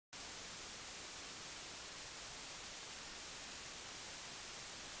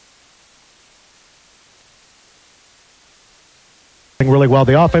really well.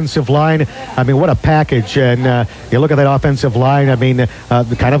 The offensive line, I mean, what a package. And you look at that offensive line, I mean,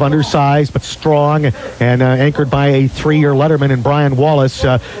 kind of undersized but strong, and anchored by a 3-year letterman in Brian Wallace,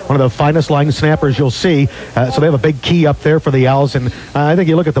 one of the finest line snappers you'll see. So they have a big key up there for the Owls. And I think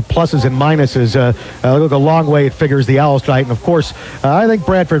you look at the pluses and minuses. Look a long way it figures the Owls tonight. And, of course, I think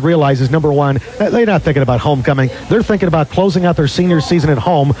Bradford realizes, number one, they're not thinking about homecoming. They're thinking about closing out their senior season at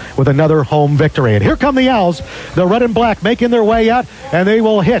home with another home victory. And here come the Owls, the red and black, making their way out, and they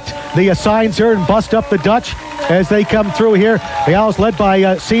will hit the signs here and bust up the Dutch as they come through here. The Owls led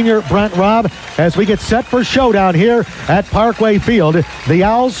by senior Brent Robb as we get set for showdown here at Parkway Field. The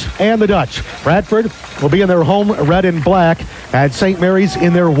Owls and the Dutch. Bradford will be in their home red and black, and St. Mary's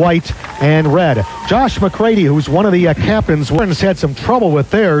in their white and red. Josh McCready, who's one of the captains, had some trouble with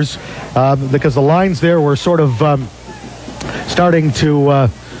theirs because the lines there were sort of starting to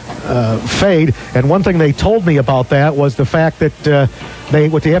fade. And one thing they told me about that was the fact that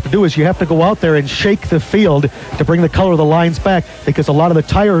what they have to do is you have to go out there and shake the field to bring the color of the lines back, because a lot of the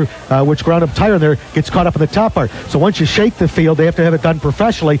tire, which ground up tire in there, gets caught up in the top part. So once you shake the field, they have to have it done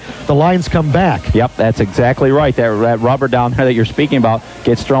professionally. The lines come back. Yep, that's exactly right. That rubber down there that you're speaking about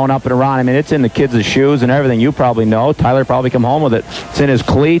gets thrown up and around. I mean, it's in the kids' shoes and everything. You probably know. Tyler probably come home with it. It's in his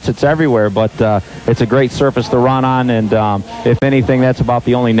cleats. It's everywhere. But it's a great surface to run on. And if anything, that's about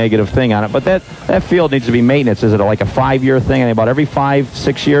the only negative thing on it. But that field needs to be maintenance. Is it like a 5-year thing? And about every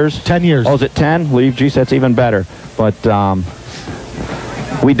 5-6 years? 10 years. Oh, is it 10? Well, geez, that's even better. But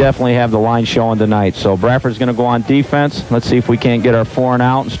we definitely have the line showing tonight. So Bradford's going to go on defense. Let's see if we can't get our 4 and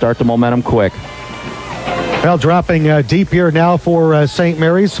out and start the momentum quick. Well, dropping deep here now for St.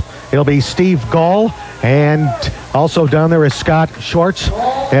 Mary's. It'll be Steve Gall, and also down there is Scott Schwartz.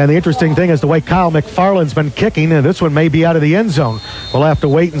 And the interesting thing is the way Kyle McFarland's been kicking, and this one may be out of the end zone. We'll have to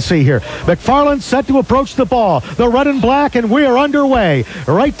wait and see here. McFarland set to approach the ball. The red and black, and we are underway.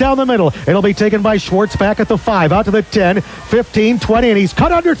 Right down the middle. It'll be taken by Schwartz back at the 5, out to the 10, 15, 20, and he's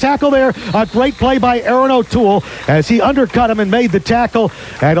cut under tackle there. A great play by Aaron O'Toole as he undercut him and made the tackle.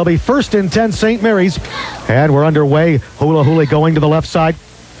 And it'll be 1st and 10 St. Mary's. And we're underway. Hula Hula going to the left side.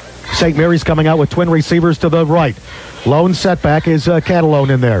 St. Mary's coming out with twin receivers to the right. Lone setback is Catalone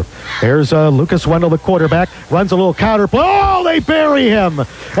in there. There's Lucas Wendell, the quarterback. Runs a little counter play. Oh, they bury him.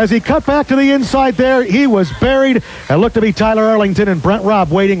 As he cut back to the inside there, he was buried. It looked to be Tyler Arlington and Brent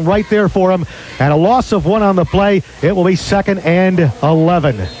Robb waiting right there for him. And a loss of 1 on the play. It will be 2nd and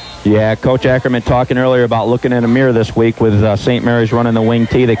 11. Yeah, Coach Ackerman talking earlier about looking in a mirror this week with St. Mary's running the wing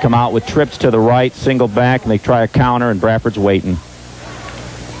tee. They come out with trips to the right, single back, and they try a counter, and Bradford's waiting.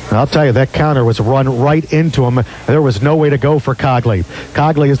 I'll tell you, that counter was run right into him. There was no way to go for Cogley.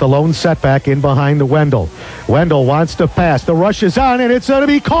 Cogley is the lone setback in behind the Wendell. Wendell wants to pass. The rush is on, and it's going to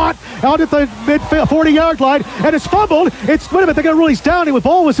be caught out at the mid-40-yard line, and it's fumbled. Wait a minute, they're going to rule he's down. The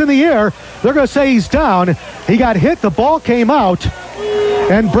ball was in the air. They're going to say he's down. He got hit. The ball came out.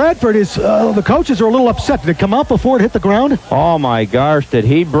 And Bradford is, the coaches are a little upset. Did it come out before it hit the ground? Oh, my gosh. Did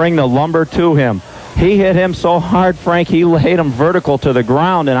he bring the lumber to him? He hit him so hard, Frank, he laid him vertical to the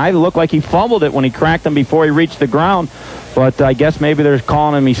ground, and I looked like he fumbled it when he cracked him before he reached the ground. But I guess maybe they're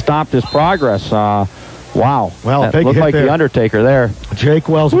calling him he stopped his progress. Wow. Well, that looked like there. The Undertaker there. Jake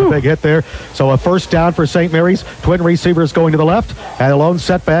Wells with a big hit there. So a 1st down for St. Mary's. Twin receivers going to the left, and a lone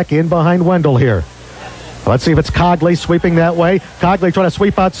setback in behind Wendell here. Let's see if it's Cogley sweeping that way. Cogley trying to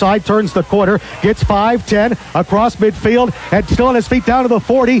sweep outside, turns the corner, gets 5, 10, across midfield, and still on his feet down to the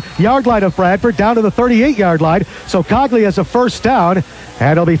 40-yard line of Bradford, down to the 38-yard line. So Cogley has a 1st down,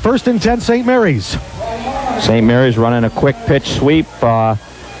 and it'll be 1st and 10 St. Mary's. St. Mary's running a quick pitch sweep.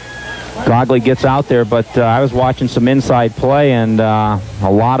 Cogley gets out there, but I was watching some inside play, and a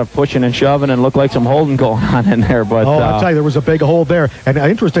lot of pushing and shoving, and looked like some holding going on in there. But I'll tell you, there was a big hold there. And an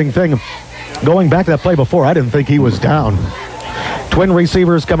interesting thing, going back to that play before, I didn't think he was down. Twin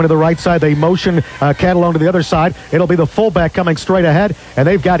receivers coming to the right side. They motion Catalone to the other side. It'll be the fullback coming straight ahead, and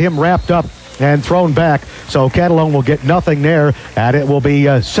they've got him wrapped up and thrown back. So Catalone will get nothing there, and it will be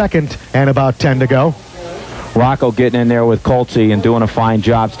 2nd and about 10 to go. Rocco getting in there with Coltsy and doing a fine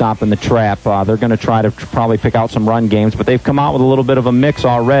job stopping the trap. They're going to try to probably pick out some run games, but they've come out with a little bit of a mix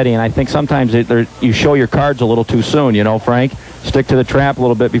already, and I think sometimes you show your cards a little too soon, you know, Frank. Stick to the trap a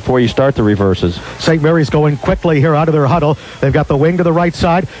little bit before you start the reverses. St. Mary's going quickly here out of their huddle. They've got the wing to the right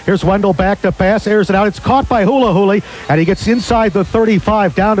side. Here's Wendell back to pass, airs it out. It's caught by Hula Hula, and he gets inside the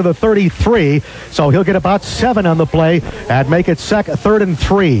 35 down to the 33, so he'll get about 7 on the play and make it 3rd and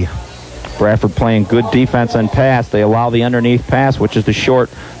 3. Bradford playing good defense and pass. They allow the underneath pass, which is the short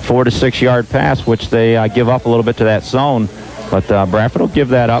 4 to 6 yard pass, which they give up a little bit to that zone. But Bradford will give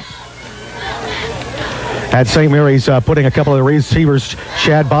that up. At St. Mary's putting a couple of receivers,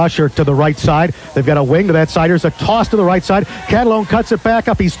 Chad Boschert to the right side. They've got a wing to that side. Here's a toss to the right side. Catalone cuts it back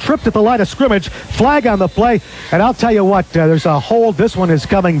up. He's tripped at the line of scrimmage. Flag on the play. And I'll tell you what, there's a hold. This one is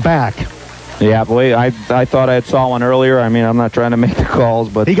coming back. Yeah, boy, I thought I saw one earlier. I mean, I'm not trying to make the calls,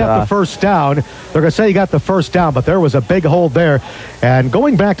 but he got the first down. They're going to say he got the first down, but there was a big hold there. And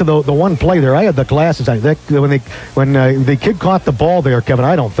going back to the one play there, I had the glasses. When the kid caught the ball there, Kevin,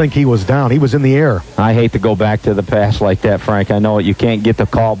 I don't think he was down. He was in the air. I hate to go back to the pass like that, Frank. I know you can't get the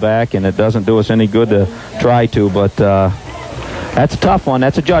call back, and it doesn't do us any good to try to, but that's a tough one.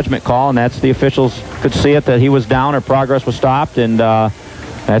 That's a judgment call, and that's the officials could see it that he was down or progress was stopped, and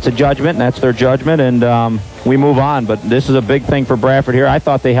that's a judgment, and that's their judgment, and we move on. But this is a big thing for Bradford here. I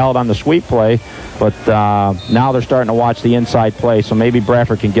thought they held on the sweep play, but now they're starting to watch the inside play, so maybe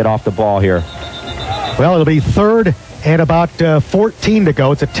Bradford can get off the ball here. Well, it'll be third and about 14 to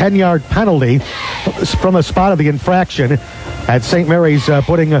go. It's a 10-yard penalty from the spot of the infraction. At St. Mary's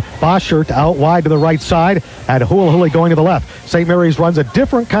putting Boschert out wide to the right side, and Hula going to the left. St. Mary's runs a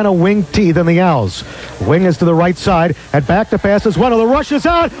different kind of wing tee than the Owls. Wing is to the right side, and back to pass as well. The rush is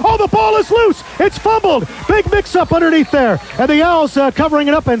out. Oh, the ball is loose. It's fumbled. Big mix-up underneath there, and the Owls covering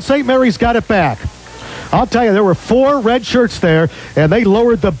it up, and St. Mary's got it back. I'll tell you, there were 4 red shirts there, and they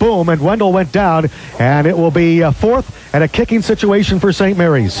lowered the boom, and Wendell went down, and it will be fourth and a kicking situation for St.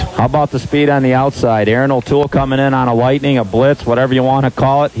 Mary's. How about the speed on the outside? Aaron O'Toole coming in on a lightning, a blitz, whatever you want to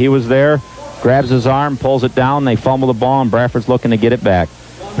call it. He was there, grabs his arm, pulls it down, they fumble the ball, and Bradford's looking to get it back.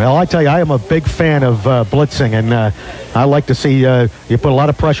 Well, I tell you, I am a big fan of blitzing, and I like to see you put a lot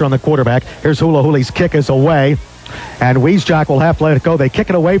of pressure on the quarterback. Here's Hula's kick is away. And Wiesjock will have to let it go. They kick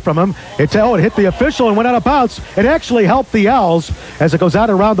it away from him. It hit the official and went out of bounds. It actually helped the Owls as it goes out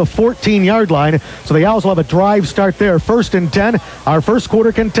around the 14-yard line. So the Owls will have a drive start there. 1st and 10, our first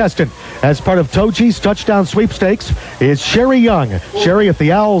quarter contestant. As part of Toji's touchdown sweepstakes is Sherry Young. Sherry, if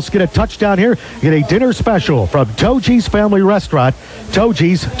the Owls get a touchdown here, get a dinner special from Toji's Family Restaurant.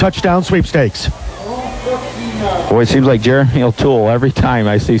 Toji's touchdown sweepstakes. Boy, it seems like Jeremy O'Toole every time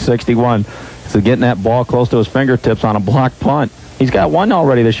I see 61. So getting that ball close to his fingertips on a block punt. He's got one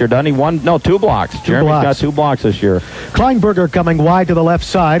already this year, doesn't he? 2 blocks. Jeremy's got 2 blocks this year. Kleinberger coming wide to the left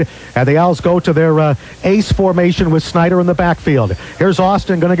side, and the Owls go to their ace formation with Snyder in the backfield. Here's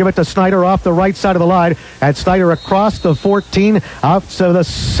Austin going to give it to Snyder off the right side of the line, and Snyder across the 14 out to the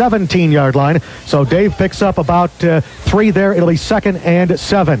 17-yard line. So Dave picks up about 3 there. It'll be 2nd and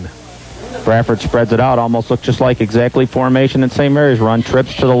 7. Bradford spreads it out, almost looks just like exactly formation at St. Mary's. Run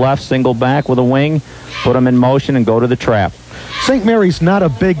trips to the left, single back with a wing, put them in motion and go to the trap. St. Mary's not a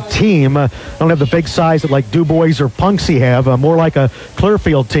big team. Don't have the big size that like DuBois or Punxsy have. More like a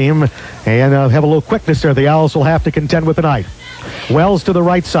Clearfield team, and have a little quickness there. The Owls will have to contend with tonight. Wells to the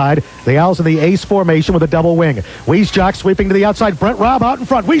right side. The Owls in the ace formation with a double wing. Wiesjock sweeping to the outside. Brent Robb out in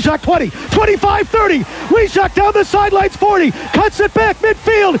front. Wiesjock 20, 25, 30. Wiesjock down the sidelines 40. Cuts it back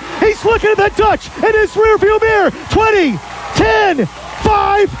midfield. He's looking at the Dutch in his rearview mirror. 20, 10,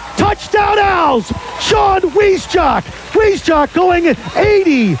 5. Touchdown Owls. Sean Wiesjock. Wiesjock going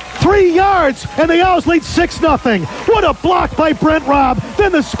 83 yards, and the Owls lead 6-0. What a block by Brent Robb.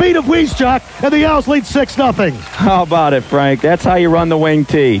 Then the speed of Wiesjock, and the Owls lead 6-0. How about it, Frank? That's how you run the wing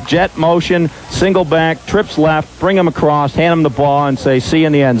tee. Jet motion, single back, trips left, bring him across, hand him the ball, and say, see you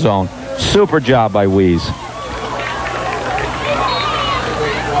in the end zone. Super job by Wies.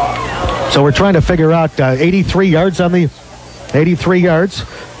 So we're trying to figure out 83 yards on the 83 yards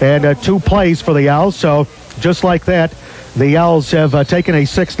and 2 plays for the Owls. So just like that, the Owls have taken a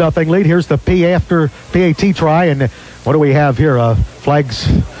 6-0 lead. Here's the PAT try, and what do we have here? Flags,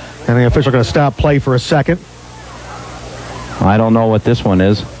 and the official going to stop play for a second. I don't know what this one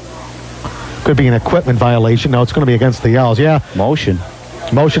is. Could be an equipment violation. No, it's going to be against the Owls. Yeah. Motion,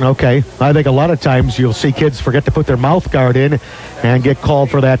 okay. I think a lot of times you'll see kids forget to put their mouth guard in and get called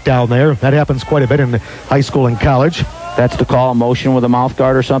for that down there. That happens quite a bit in high school and college. That's to call a motion with a mouth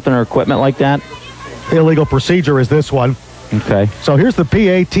guard or something, or equipment like that? Illegal procedure is this one. Okay. So here's the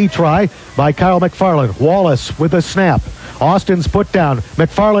PAT try by Kyle McFarland. Wallace with the snap. Austin's put down.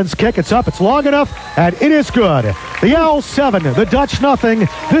 McFarland's kick. It's up. It's long enough, and it is good. The Owls 7, the Dutch nothing.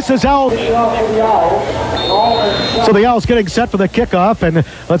 This is Owls. So the Owls getting set for the kickoff, and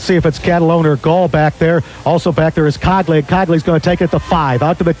let's see if it's Catalone or Gall back there. Also back there is Cogley. Cogley's going to take it to 5.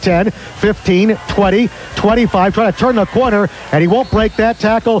 Out to the 10, 15, 20, 25. Trying to turn the corner, and he won't break that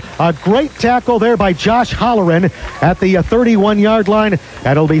tackle. A great tackle there by Josh Holleran at the 31-yard line, and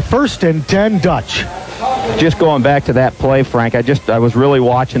it'll be 1st and 10 Dutch. Just going back to that play, Frank, I was really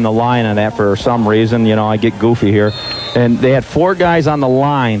watching the line on that for some reason. I get goofy here. And they had 4 guys on the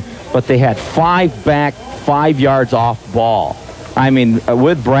line, but they had 5 back 5 yards off ball. I mean,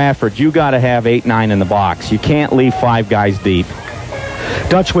 with Bradford, you got to have 8, 9 in the box. You can't leave 5 guys deep.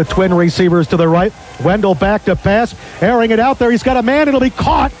 Dutch with twin receivers to the right. Wendell back to pass, airing it out there. He's got a man. It'll be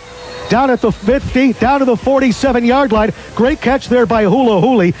caught down at the 50, down to the 47-yard line. Great catch there by Hula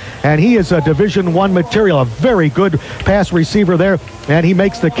Hooley, and he is a Division I material, a very good pass receiver there, and he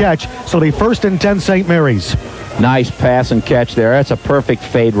makes the catch. So the 1st and 10 St. Mary's. Nice pass and catch there. That's a perfect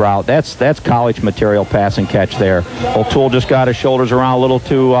fade route. That's college material pass and catch there. O'Toole just got his shoulders around a little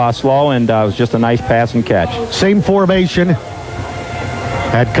too slow, and it was just a nice pass and catch. Same formation.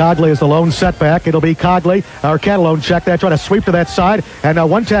 And Cogley is the lone setback. It'll be Cogley, or Catalone, check that, trying to sweep to that side. And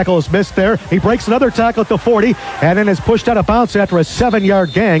one tackle is missed there. He breaks another tackle at the 40, and then is pushed out of bounds after a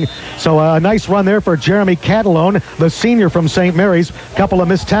 7-yard gang. So a nice run there for Jeremy Catalone, the senior from St. Mary's. Couple of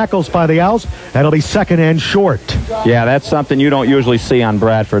missed tackles by the Owls. That'll be 2nd and short. Yeah, that's something you don't usually see on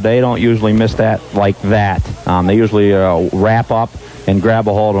Bradford. They don't usually miss that like that. They usually wrap up and grab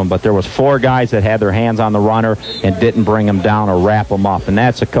a hold of him, but there was 4 guys that had their hands on the runner and didn't bring him down or wrap him up, and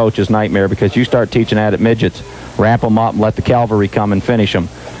that's a coach's nightmare, because you start teaching that at midgets. Wrap them up and let the cavalry come and finish them,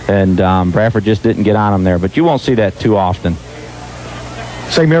 and Bradford just didn't get on him there, but you won't see that too often.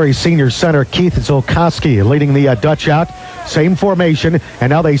 St. Mary's senior center Keith Zolkowski leading the Dutch out. Same formation, and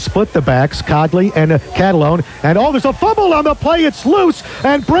now they split the backs, Cogley and Catalone. And there's a fumble on the play. It's loose,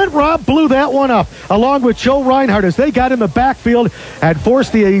 and Brent Robb blew that one up, along with Joe Reinhardt, as they got in the backfield and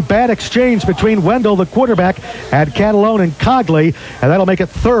forced the bad exchange between Wendell, the quarterback, and Catalone and Cogley, and that'll make it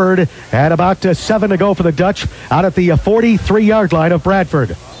 3rd and about 7 to go for the Dutch out at the 43-yard line of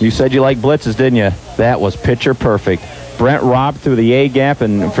Bradford. You said you like blitzes, didn't you? That was picture perfect. Brent Robb through the A-gap,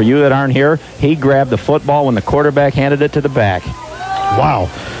 and for you that aren't here, he grabbed the football when the quarterback handed it to the back. Wow.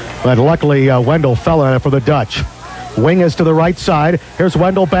 But luckily, Wendell fell on it for the Dutch. Wing is to the right side. Here's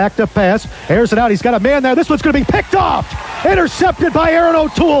Wendell back to pass. Airs it out. He's got a man there. This one's going to be picked off. Intercepted by Aaron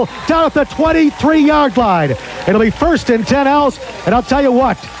O'Toole down at the 23-yard line. It'll be 1st and 10 Owls. And I'll tell you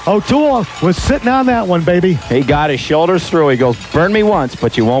what, O'Toole was sitting on that one, baby. He got his shoulders through. He goes, burn me once,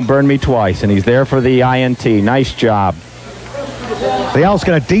 but you won't burn me twice. And he's there for the INT. Nice job. The Owls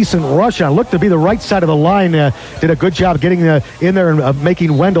got a decent rush on. Looked to be the right side of the line. Did a good job getting in there and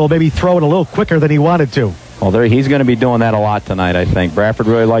making Wendell maybe throw it a little quicker than he wanted to. Well, he's going to be doing that a lot tonight, I think. Bradford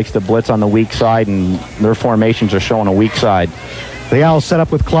really likes to blitz on the weak side, and their formations are showing a weak side. The Owls set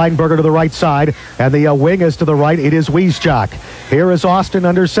up with Kleinberger to the right side, and the wing is to the right. It is Wiesjock. Here is Austin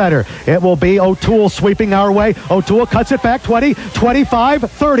under center. It will be O'Toole sweeping our way. O'Toole cuts it back 20, 25,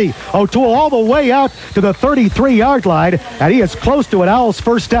 30. O'Toole all the way out to the 33-yard line, and he is close to an Owls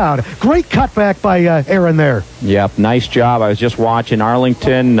first down. Great cutback by Aaron there. Yep, nice job. I was just watching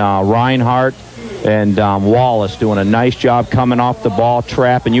Arlington, Reinhardt, and Wallace doing a nice job coming off the ball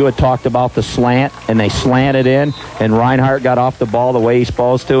trap. And you had talked about the slant, and they slanted in, and Reinhardt got off the ball the way he's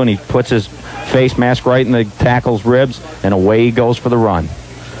supposed to, and he puts his face mask right in the tackle's ribs, and away he goes for the run.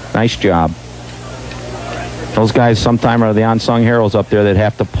 Nice job. Those guys sometime are the unsung heroes up there that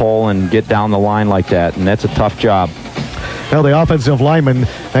have to pull and get down the line like that, and that's a tough job. Well, the offensive linemen,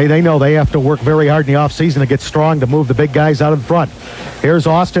 they know they have to work very hard in the offseason to get strong to move the big guys out in front. Here's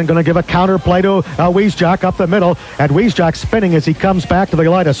Austin going to give a counter play to Wiesjock up the middle, and Wiesjock spinning as he comes back to the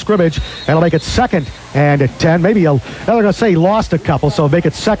line of scrimmage. That'll make it 2nd and 10. Maybe they're going to say he lost a couple, so make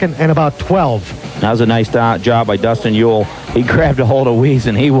it 2nd and about 12. That was a nice job by Dustin Ewell. He grabbed a hold of Wies,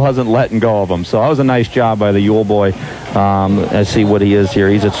 and he wasn't letting go of him. So that was a nice job by the Ewell boy. Let's see what he is here.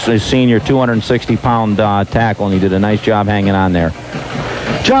 He's a senior 260-pound tackle, and he did a nice job hanging on there.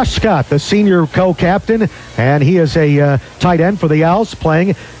 Josh Scott, the senior co-captain, and he is a tight end for the Owls,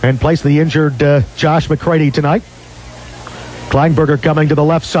 playing in place of the injured Josh McCready tonight. Kleinberger coming to the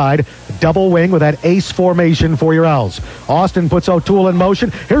left side. Double wing with that ace formation for your Owls. Austin puts O'Toole in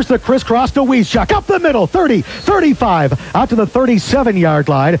motion. Here's the crisscross to Wiesjock. Up the middle, 30, 35, out to the 37-yard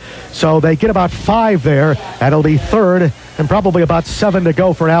line. So they get about 5 there. That'll be 3rd and probably about 7 to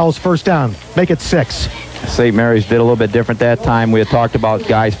go for an Owls first down. Make it 6. St. Mary's did a little bit different that time. We had talked about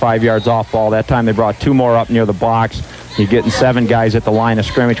guys 5 yards off ball. That time they brought 2 more up near the box. You're getting 7 guys at the line of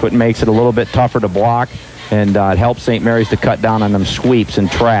scrimmage, which makes it a little bit tougher to block. And it helps St. Mary's to cut down on them sweeps and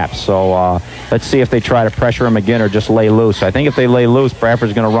traps. So let's see if they try to pressure them again or just lay loose. I think if they lay loose,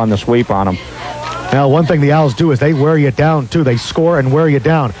 Bradford's going to run the sweep on them. Now, one thing the Owls do is they wear you down, too. They score and wear you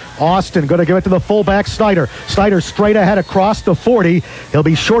down. Austin going to give it to the fullback, Snyder. Snyder straight ahead across the 40. He'll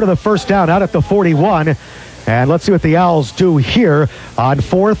be short of the first down out at the 41. And let's see what the Owls do here on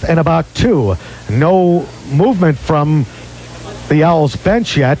 4th and about 2. No movement from the Owls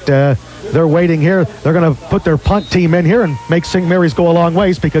bench yet. they're waiting here. They're going to put their punt team in here and make St. Mary's go a long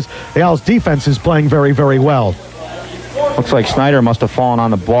ways because the Owls' defense is playing very, very well. Looks like Snyder must have fallen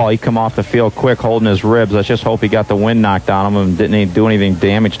on the ball. He come off the field quick, holding his ribs. Let's just hope he got the wind knocked on him and didn't do anything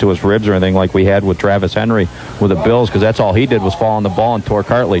damage to his ribs or anything like we had with Travis Henry with the Bills, because that's all he did was fall on the ball and tore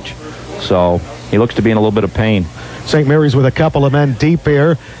cartilage. So he looks to be in a little bit of pain. St. Mary's with a couple of men deep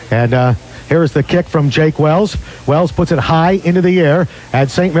here, and here's the kick from Jake Wells. Wells puts it high into the air, and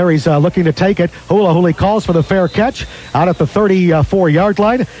St. Mary's looking to take it. Hula Hooley calls for the fair catch out at the 34-yard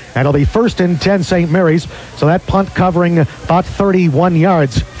line, and it'll be 1st and 10 St. Mary's. So that punt covering about 31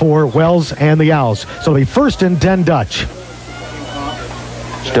 yards for Wells and the Owls. So it'll be 1st and 10 Dutch.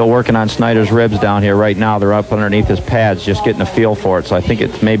 Still working on Snyder's ribs down here right now. They're up underneath his pads, just getting a feel for it. So I think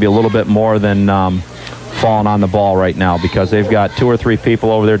it's maybe a little bit more than falling on the ball right now, because they've got 2 or 3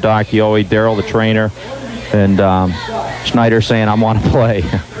 people over there, Doc Yohe, Darryl, the trainer, and Schneider saying, I want to play.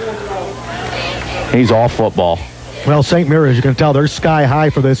 He's all football. Well, St. Mary's, you can tell they're sky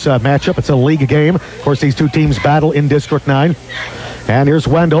high for this matchup. It's a league game. Of course, these two teams battle in District 9. And here's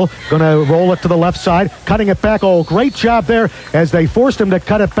Wendell going to roll it to the left side, cutting it back. Oh, great job there as they forced him to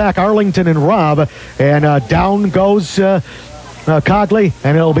cut it back, Arlington and Robb. And down goes Cogley,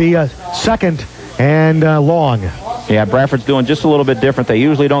 and it'll be 2nd and long. Yeah, Bradford's doing just a little bit different. They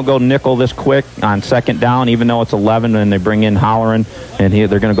usually don't go nickel this quick on 2nd down, even though it's 11, and they bring in Holleran, and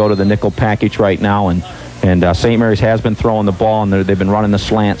they're going to go to the nickel package right now. And St. Mary's has been throwing the ball, and they've been running the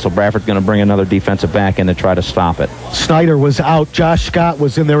slant, so Bradford's going to bring another defensive back in to try to stop it. Snyder was out. Josh Scott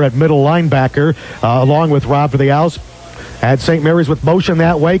was in there at middle linebacker, along with Rob for the Owls. And St. Mary's with motion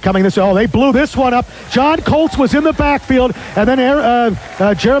that way, coming this. Oh, they blew this one up. John Colts was in the backfield, and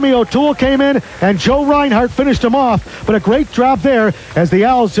then Jeremy O'Toole came in, and Joe Reinhardt finished him off. But a great drop there as the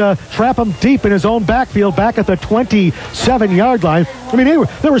Owls trap him deep in his own backfield, back at the 27-yard line. I mean,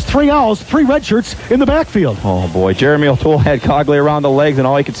 there was 3 Owls, 3 red shirts in the backfield. Oh boy, Jeremy O'Toole had Cogley around the legs, and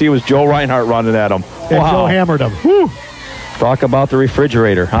all he could see was Joe Reinhardt running at him. And Joe hammered him. Whew. Talk about the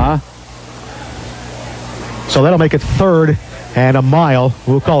refrigerator, huh? So that'll make it 3rd and a mile.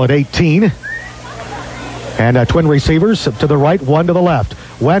 We'll call it 18. And twin receivers to the right, 1 to the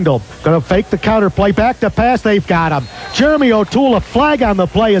left. Wendell going to fake the counter play, back to pass. They've got him. Jeremy O'Toole, a flag on the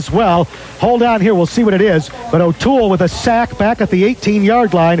play as well. Hold on here. We'll see what it is. But O'Toole with a sack back at the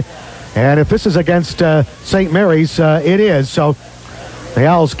 18-yard line. And if this is against St. Mary's, it is. So the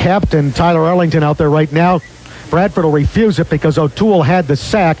Owls captain, Tyler Arlington, out there right now. Bradford will refuse it because O'Toole had the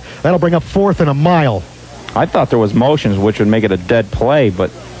sack. That'll bring up 4th and a mile. I thought there was motions, which would make it a dead play, but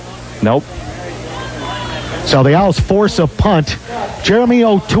nope. So the Owls force a punt. Jeremy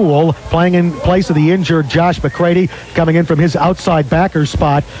O'Toole, playing in place of the injured Josh McCready, coming in from his outside backer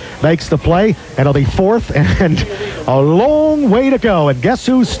spot, makes the play, and it'll be 4th and a long way to go. And guess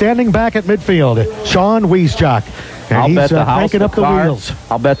who's standing back at midfield? Sean Wiesjock. And I'll bet the house, cranking up the wheels.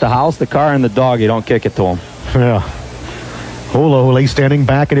 I'll bet the house, the car, and the dog you don't kick it to him. Yeah. Hula Hooley standing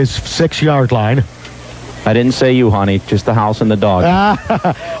back at his 6-yard line. I didn't say you, honey. Just the house and the dog.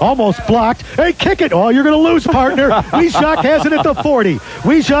 Almost blocked. Hey, kick it. Oh, you're going to lose, partner. Wiesjock has it at the 40.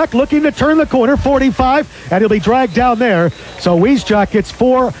 Wiesjock looking to turn the corner, 45, and he'll be dragged down there. So Wiesjock gets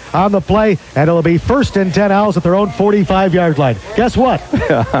 4 on the play, and it'll be 1st and 10 Owls at their own 45-yard line. Guess what?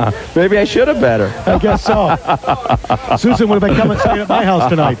 Maybe I should have bet her. I guess so. Susan would have been coming staying at my house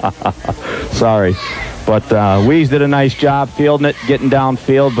tonight. Sorry. But Wees did a nice job fielding it, getting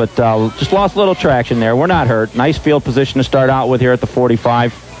downfield, but just lost a little traction there. We're not hurt. Nice field position to start out with here at the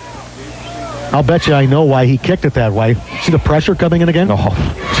 45. I'll bet you I know why he kicked it that way. See the pressure coming in again?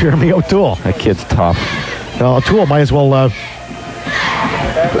 Oh. Jeremy O'Toole. That kid's tough. O'Toole might as well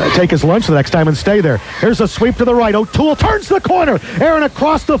take his lunch the next time and stay there. Here's a sweep to the right. O'Toole turns the corner. Aaron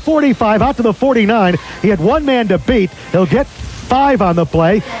across the 45, out to the 49. He had 1 man to beat. He'll get 5 on the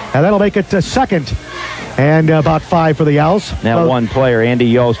play, and that'll make it to 2nd and about 5 for the Owls. That one player, Andy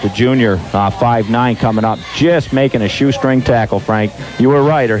Yost, a junior, 5'9", coming up, just making a shoestring tackle, Frank. You were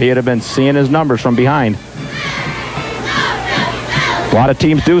right, or he'd have been seeing his numbers from behind. A lot of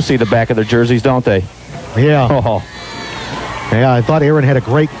teams do see the back of their jerseys, don't they? Yeah. Oh. Yeah, I thought Aaron had a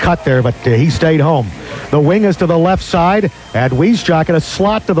great cut there, but he stayed home. The wing is to the left side, and Wiesjock in a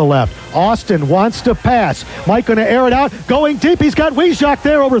slot to the left. Austin wants to pass. Mike going to air it out, going deep. He's got Wiesjock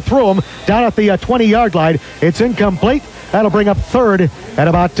there, overthrew him down at the 20-yard line. It's incomplete. That'll bring up 3rd at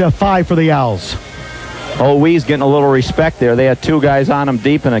about 5 for the Owls. Oh, Wees getting a little respect there. They had 2 guys on him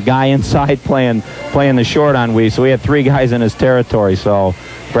deep and a guy inside playing the short on Wees. So he had 3 guys in his territory. So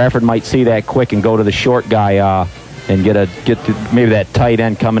Bradford might see that quick and go to the short guy and get to maybe that tight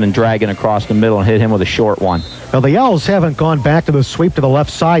end coming and dragging across the middle and hit him with a short one. Now, the Owls haven't gone back to the sweep to the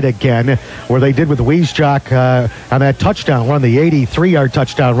left side again, where they did with Wiesjock on that touchdown run, the 83-yard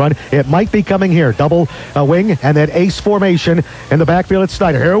touchdown run. It might be coming here. Double wing and that ace formation in the backfield at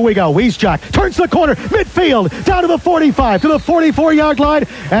Snyder. Here we go. Wiesjock turns the corner, midfield, down to the 45, to the 44-yard line,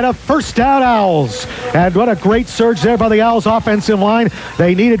 and a first down, Owls. And what a great surge there by the Owls offensive line.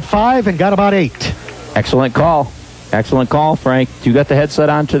 They needed 5 and got about 8. Excellent call. Excellent call, Frank. You got the headset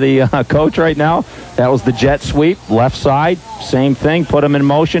on to the coach right now. That was the jet sweep, left side. Same thing. Put him in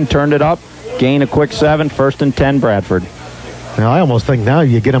motion, turned it up, gain a quick 7, 1st and 10, Bradford. Now, I almost think now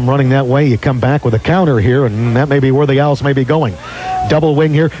you get them running that way, you come back with a counter here, and that may be where the Owls may be going. Double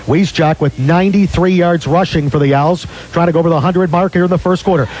wing here. Wiesjock with 93 yards rushing for the Owls, trying to go over the 100 mark here in the first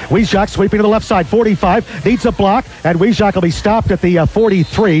quarter. Wiesjock sweeping to the left side, 45, needs a block, and Wiesjock will be stopped at the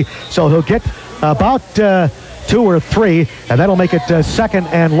 43, so he'll get about 2 or 3, and that'll make it 2nd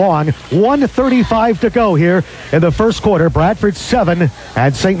and long. 1:35 to go here in the first quarter. Bradford 7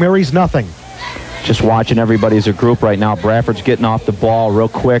 and St. Mary's nothing. Just watching everybody as a group right now. Bradford's getting off the ball real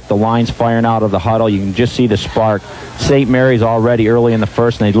quick. The line's firing out of the huddle. You can just see the spark. St. Mary's already early in the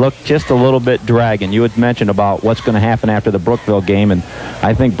first, and they look just a little bit dragging. You had mentioned about what's going to happen after the Brookville game, and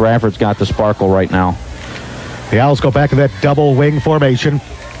I think Bradford's got the sparkle right now. The Owls go back to that double wing formation.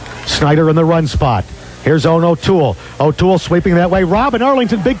 Snyder in the run spot. Here's Owen O'Toole. O'Toole sweeping that way. Robin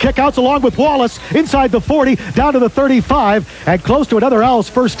Arlington, big kickouts along with Wallace inside the 40, down to the 35, and close to another Owls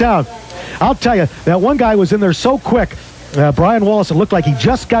first down. I'll tell you, that one guy was in there so quick. Brian Wallace, it looked like he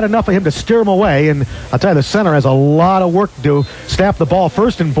just got enough of him to steer him away, and I'll tell you, the center has a lot of work to do. Snap the ball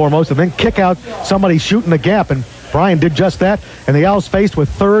first and foremost, and then kick out somebody shooting the gap, and Brian did just that, and the Owls faced with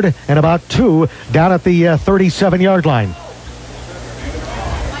 3rd and about 2 down at the 37-yard line.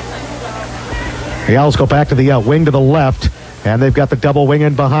 The Owls go back to the wing to the left, and they've got the double wing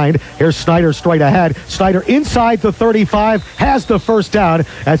in behind. Here's Snyder straight ahead. Snyder inside the 35, has the first down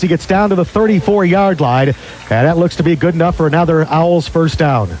as he gets down to the 34-yard line, and that looks to be good enough for another Owls first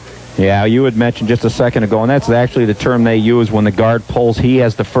down. Yeah, you had mentioned just a second ago, and that's actually the term they use when the guard pulls. He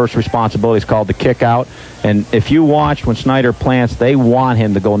has the first responsibility. It's called the kick out. And if you watch when Snyder plants, they want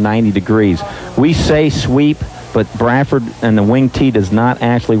him to go 90 degrees. We say sweep, but Bradford and the wing T does not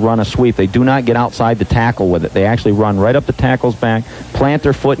actually run a sweep. They do not get outside the tackle with it. They actually run right up the tackle's back, plant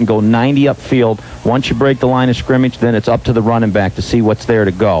their foot, and go 90 upfield. Once you break the line of scrimmage, then it's up to the running back to see what's there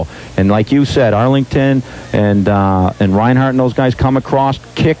to go. And like you said, Arlington and Reinhardt and those guys come across,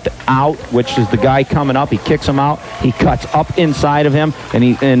 kicked out, which is the guy coming up. He kicks him out. He cuts up inside of him,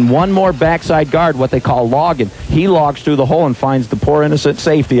 and one more backside guard, what they call logging. He logs through the hole and finds the poor innocent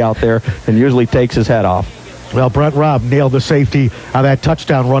safety out there and usually takes his head off. Well, Brent Robb nailed the safety on that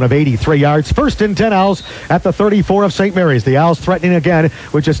touchdown run of 83 yards. 1st and 10 Owls at the 34 of St. Mary's. The Owls threatening again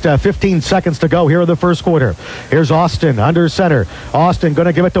with just 15 seconds to go here in the first quarter. Here's Austin under center. Austin going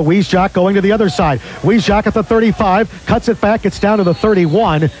to give it to Wiesjock going to the other side. Wiesjock at the 35, cuts it back, gets down to the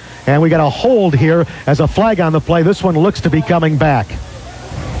 31, and we got a hold here as a flag on the play. This one looks to be coming back.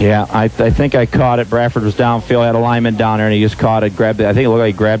 Yeah, I think I caught it. Bradford was downfield, had a lineman down there, and he just caught it, grabbed it. I think it looked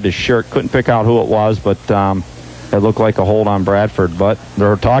like he grabbed his shirt. Couldn't pick out who it was, but it looked like a hold on Bradford. But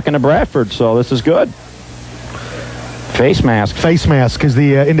they're talking to Bradford, so this is good. Face mask. Face mask is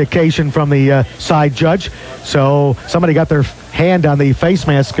the indication from the side judge. So somebody got their hand on the face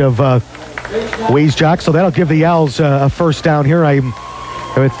mask of Wiesjock, so that'll give the Owls a first down here.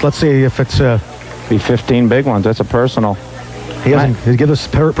 Let's see if it's... Be 15 big ones. That's a personal. He doesn't give us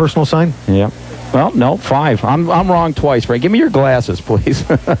personal sign? Yeah. Well, no, 5. I'm wrong twice, Ray. Give me your glasses, please.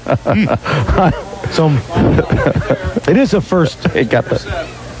 So it is a first. It got the.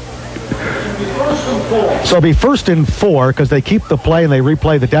 So it'll be 1st and 4 because they keep the play and they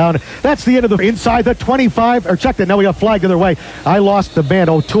replay the down. That's the end of the inside the 25. Or check that. Now we got flagged the other way. I lost the man.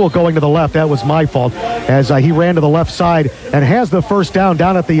 O'Toole going to the left. That was my fault as he ran to the left side and has the first down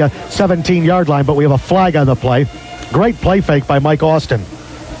at the 17-yard line. But we have a flag on the play. Great play fake by Mike Austin.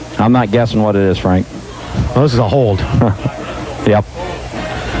 I'm not guessing what it is, Frank. Well, this is a hold. Yep.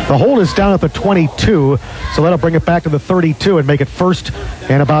 The hold is down at the 22, so that'll bring it back to the 32 and make it 1st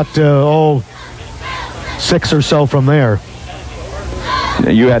and about 6 or so from there.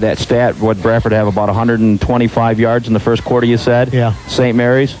 You had that stat. What Bradford have about 125 yards in the first quarter, you said? Yeah. St.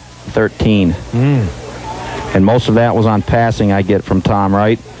 Mary's, 13. And most of that was on passing, I get from Tom,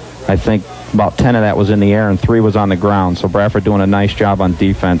 right? I think about 10 of that was in the air and 3 was on the ground. So Bradford doing a nice job on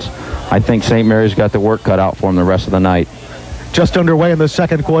defense. I think St. Mary's got the work cut out for them the rest of the night. Just underway in the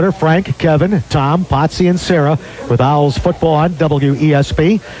second quarter. Frank, Kevin, Tom, Potsy, and Sarah with Owls football on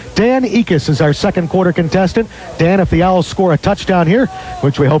WESP. Dan Ekus is our second quarter contestant. Dan, if the Owls score a touchdown here,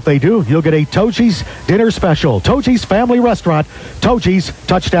 which we hope they do, you'll get a Toji's dinner special. Toji's Family Restaurant, Toji's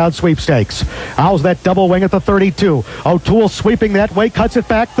touchdown sweepstakes. Owls that double wing at the 32. O'Toole sweeping that way, cuts it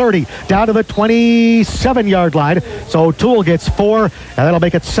back 30, down to the 27-yard line. So O'Toole gets 4, and that'll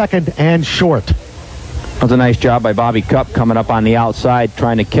make it second and short. That was a nice job by Bobby Cupp coming up on the outside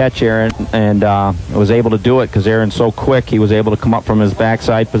trying to catch Aaron, and was able to do it because Aaron's so quick. He was able to come up from his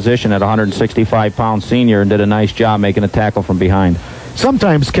backside position at 165-pound senior and did a nice job making a tackle from behind.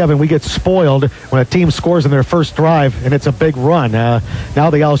 Sometimes, Kevin, we get spoiled when a team scores in their first drive and it's a big run. Now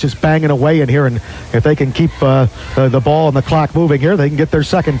the Owls just banging away in here, and if they can keep the ball and the clock moving here, they can get their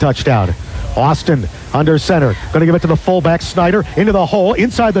second touchdown. Austin under center, going to give it to the fullback Snyder into the hole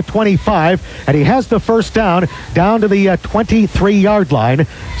inside the 25, and he has the first down to the 23-yard line,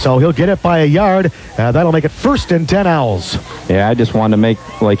 so he'll get it by a yard. That'll make it 1st and 10 Owls. Yeah, I just wanted to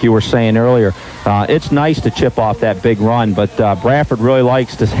make, like you were saying earlier, it's nice to chip off that big run, but Bradford really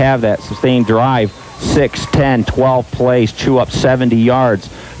likes to have that sustained drive, 6, 10, 12 plays, chew up 70 yards.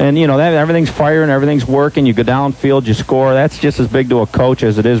 And, you know, that everything's firing, everything's working. You go downfield, you score. That's just as big to a coach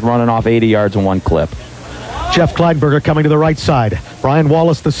as it is running off 80 yards in one clip. Jeff Kleinberger coming to the right side. Brian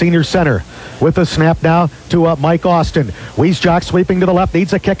Wallace, the senior center, with the snap now to Mike Austin. Wiesjock sweeping to the left,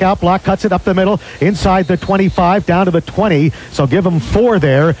 needs a kick out block, cuts it up the middle, inside the 25, down to the 20. So give him 4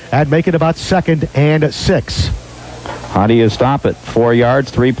 there and make it about 2nd and 6. How do you stop it? 4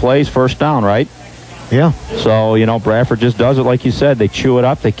 yards, 3 plays, first down, right? Yeah. So, you know, Bradford just does it like you said. They chew it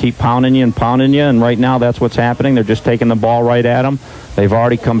up. They keep pounding you, and right now that's what's happening. They're just taking the ball right at them. They've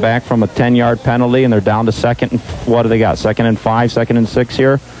already come back from a 10-yard penalty, and they're down to second and, what do they got, 2nd and 5, 2nd and 6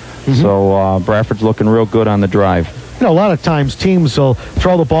 here? Mm-hmm. So Bradford's looking real good on the drive. You know, a lot of times teams will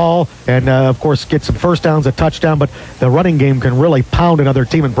throw the ball and, of course, get some first downs, a touchdown, but the running game can really pound another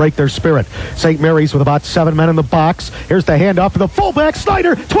team and break their spirit. St. Mary's with about 7 men in the box. Here's the handoff to the fullback,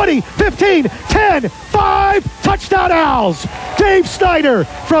 Snyder, 20, 15, 10, 5, touchdown Owls. Dave Snyder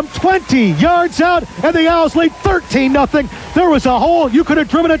from 20 yards out, and the Owls lead 13-0. There was a hole you could have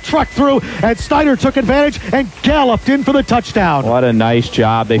driven a truck through, and Snyder took advantage and galloped in for the touchdown. What a nice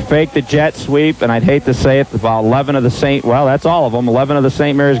job. They faked the jet sweep, and I'd hate to say it, about 11 of the that's all of them. 11 of the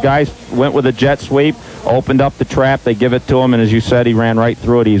St. Mary's guys went with a jet sweep, opened up the trap, they give it to him, and as you said, he ran right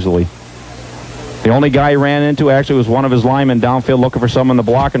through it easily. The only guy he ran into actually was one of his linemen downfield looking for someone to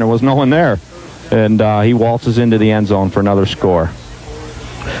block, and there was no one there. And he waltzes into the end zone for another score.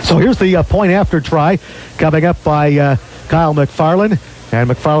 So here's the point after try coming up by Kyle McFarland. And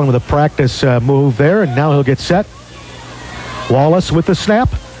McFarland with a practice move there, and now he'll get set. Wallace with the snap.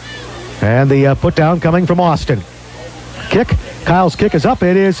 And the put down coming from Austin. Kick. Kyle's kick is up.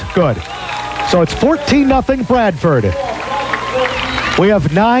 It is good. So it's 14-0 Bradford. We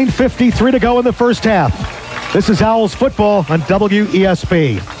have 9:53 to go in the first half. This is Owls football on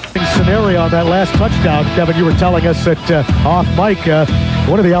WESP. Scenario on that last touchdown, Kevin, you were telling us that off mic,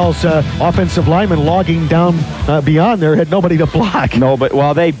 one of the Owls offensive linemen logging down beyond there had nobody to block. No, but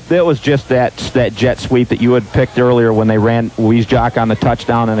it was just that jet sweep that you had picked earlier when they ran Wiesjock on the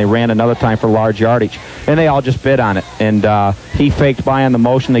touchdown, and they ran another time for large yardage, and they all just bid on it. And he faked by on the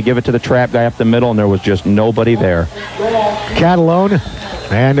motion. They give it to the trap guy up the middle, and there was just nobody there. Catalone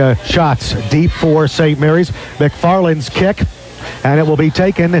and shots deep for St. Mary's. McFarland's kick. And it will be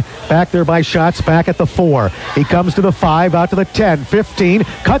taken back there by Schatz, back at the 4. He comes to the 5, out to the 10, 15,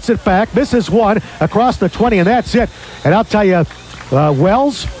 cuts it back, misses 1, across the 20, and that's it. And I'll tell you,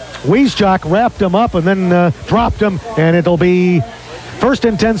 Wiesjock wrapped him up and then dropped him, and it'll be 1st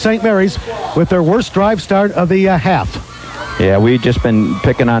and 10 St. Mary's with their worst drive start of the half. Yeah, we've just been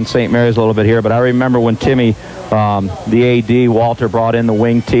picking on St. Mary's a little bit here, but I remember when Timmy, the AD, Walter, brought in the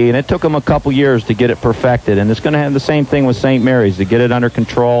wing tee, and it took him a couple years to get it perfected, and it's going to have the same thing with St. Mary's, to get it under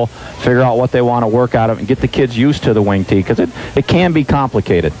control, figure out what they want to work out of it, and get the kids used to the wing tee, because it can be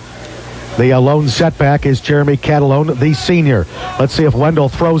complicated. The lone setback is Jeremy Catalone, the senior. Let's see if Wendell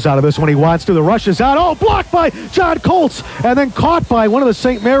throws out of this when he wants to. The rush is out. Oh, blocked by John Colts, and then caught by one of the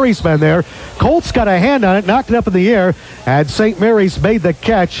St. Mary's men there. Colts got a hand on it, knocked it up in the air, and St. Mary's made the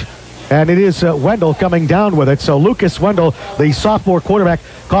catch. And it is Wendell coming down with it. So Lucas Wendell, the sophomore quarterback,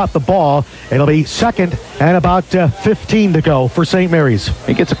 caught the ball. It'll be 2nd and about 15 to go for St. Mary's.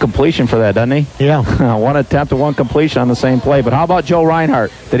 He gets a completion for that, doesn't he? Yeah. One attempt and one completion on the same play. But how about Joe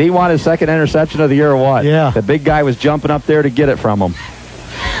Reinhardt? Did he want his 2nd interception of the year or what? Yeah. The big guy was jumping up there to get it from him.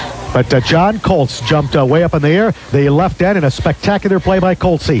 But John Colts jumped way up in the air. The left end, and a spectacular play by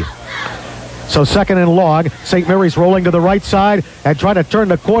Coltsy. So second and long. St. Mary's rolling to the right side and trying to turn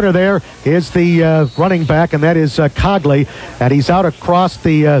the corner. There is the running back, and that is Cogley. And he's out across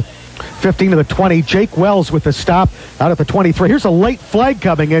the 15 to the 20. Jake Wells with the stop out at the 23. Here's a late flag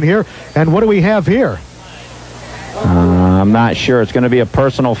coming in here. And what do we have here? I'm not sure. It's going to be a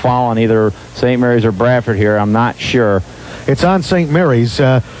personal foul on either St. Mary's or Bradford here. I'm not sure. It's on St. Mary's.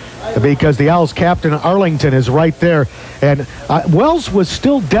 Because the Owls captain Arlington is right there. And Wells was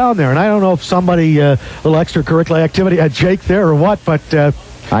still down there, and I don't know if somebody, a little extracurricular activity had Jake there or what, but...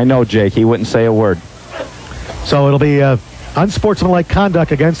 I know Jake. He wouldn't say a word. So it'll be unsportsmanlike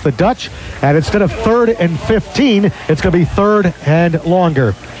conduct against the Dutch, and instead of 3rd and 15, it's going to be 3rd and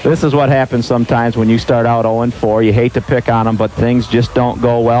longer. This is what happens sometimes when you start out 0-4. You hate to pick on them, but things just don't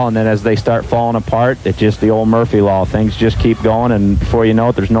go well, and then as they start falling apart, it's just the old Murphy Law. Things just keep going, and before you know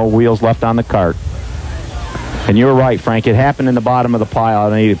it, there's no wheels left on the cart. And you were right, Frank. It happened in the bottom of the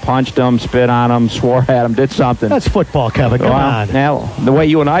pile. And he punched them, spit on them, swore at them, did something. That's football, Kevin. Come on. Now, the way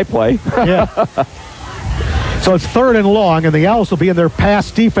you and I play. Yeah. So it's 3rd and long, and the Owls will be in their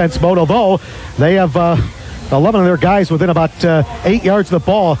pass defense mode, although they have 11 of their guys within about 8 yards of the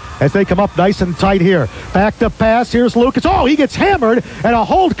ball as they come up nice and tight here. Back to pass. Here's Lucas. Oh, he gets hammered, and a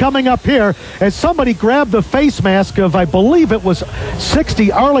hold coming up here as somebody grabbed the face mask of, I believe it was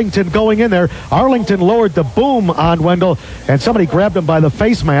 60 Arlington going in there. Arlington lowered the boom on Wendell, and somebody grabbed him by the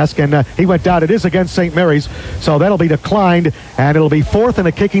face mask, and he went down. It is against St. Mary's, so that'll be declined, and it'll be 4th in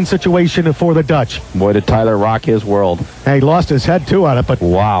a kicking situation for the Dutch. Boy, did Tyler rock his world. And he lost his head, too, on it, but...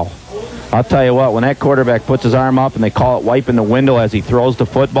 Wow. I'll tell you what, when that quarterback puts his arm up and they call it wiping the window as he throws the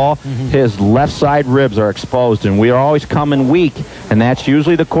football, his left side ribs are exposed, and we are always coming weak, and that's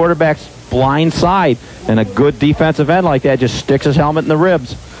usually the quarterback's blind side, and a good defensive end like that just sticks his helmet in the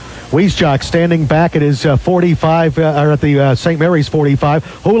ribs. Wiesjock standing back at his 45, or at the St. Mary's 45.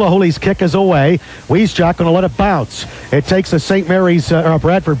 Hula Hooli's kick is away. Wiesjock going to let it bounce. It takes the St. Mary's, or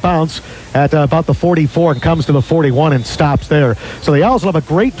Bradford bounce at about the 44 and comes to the 41 and stops there. So the Owls will have a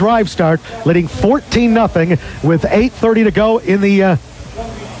great drive start, leading 14-0 with 8:30 to go in the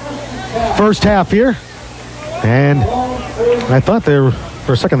first half here. And I thought they were...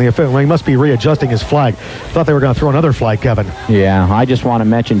 For a second, he must be readjusting his flag. Thought they were going to throw another flag, Kevin. Yeah, I just want to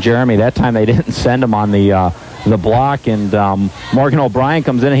mention Jeremy. That time they didn't send him on the block, and Morgan O'Brien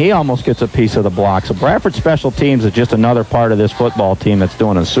comes in, and he almost gets a piece of the block. So Bradford Special Teams is just another part of this football team that's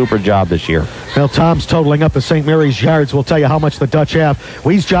doing a super job this year. Well, Tom's totaling up the St. Mary's yards. We'll tell you how much the Dutch have.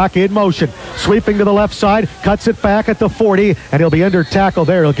 Wiesjock in motion, sweeping to the left side, cuts it back at the 40, and he'll be under tackle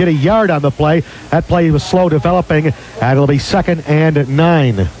there. He'll get a yard on the play. That play was slow developing, and it'll be 2nd and 9.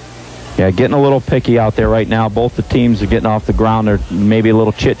 Yeah, getting a little picky out there right now. Both the teams are getting off the ground. There's maybe a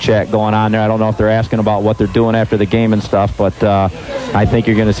little chit-chat going on there. I don't know if they're asking about what they're doing after the game and stuff, but I think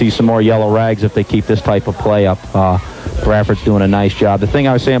you're going to see some more yellow rags if they keep this type of play up. Bradford's doing a nice job. The thing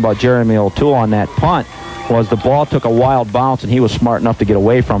I was saying about Jeremy O'Toole on that punt was the ball took a wild bounce, and he was smart enough to get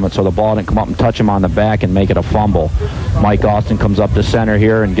away from it, so the ball didn't come up and touch him on the back and make it a fumble. Mike Austin comes up to center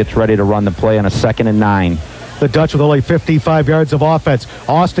here and gets ready to run the play on a 2nd and 9. The Dutch with only 55 yards of offense.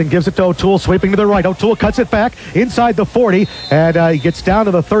 Austin gives it to O'Toole, sweeping to the right. O'Toole cuts it back inside the 40, and he gets down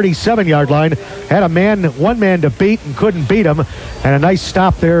to the 37-yard line. Had one man to beat and couldn't beat him. And a nice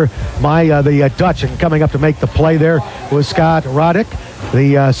stop there by the Dutch. And coming up to make the play there was Scott Roddick,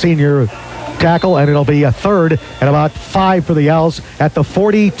 the senior tackle, and it'll be a 3rd and about 5 for the Owls at the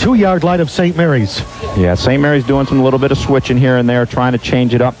 42-yard line of St. Mary's. Yeah, St. Mary's doing some little bit of switching here and there, trying to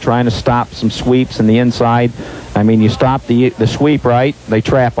change it up, trying to stop some sweeps in the inside. I mean, you stop the sweep, right? They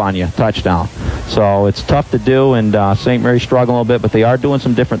trap on you. Touchdown. So it's tough to do, and St. Mary's struggling a little bit, but they are doing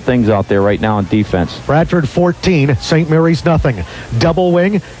some different things out there right now in defense. Bradford 14, St. Mary's nothing. Double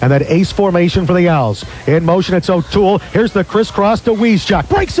wing, and that ace formation for the Owls. In motion, it's O'Toole. Here's the crisscross to Wiesjock.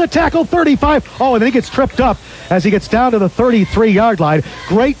 Breaks the tackle, 35. Oh, and then he gets tripped up as he gets down to the 33-yard line.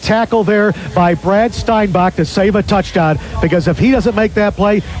 Great tackle there by Brad Steinbach to save a touchdown, because if he doesn't make that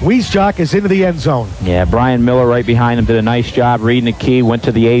play, Wiesjock is into the end zone. Yeah, Brian Miller right behind him did a nice job reading the key, went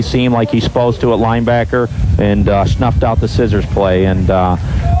to the A-seam like he's supposed to at linebacker, and snuffed out the scissors play. And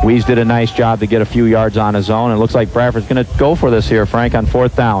Wies did a nice job to get a few yards on his own. And it looks like Bradford's going to go for this here, Frank, on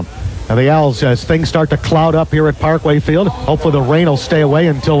 4th down. Now the Owls, as things start to cloud up here at Parkway Field, hopefully the rain will stay away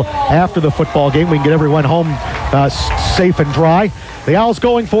until after the football game. We can get everyone home safe and dry. The Owls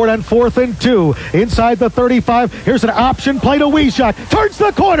going for it on 4th and 2. Inside the 35. Here's an option play to Wieszak. Turns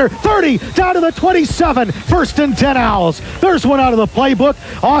the corner. 30 down to the 27. 1st and 10 Owls. There's one out of the playbook.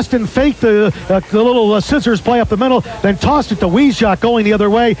 Austin faked the little scissors play up the middle, then tossed it to Wieszak going the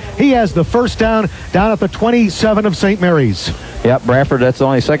other way. He has the first down at the 27 of St. Mary's. Yep, Bradford, that's the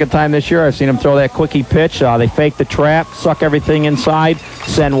only second time this year I've seen him throw that quickie pitch. They fake the trap, suck everything inside,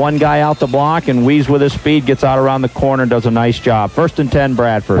 send one guy out the block, and Wees with his speed gets out around the corner and does a nice job. 1st and 10,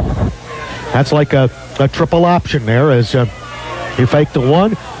 Bradford. That's like a triple option there as you fake the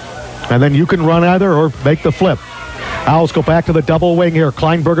one, and then you can run either or make the flip. Owls go back to the double wing here.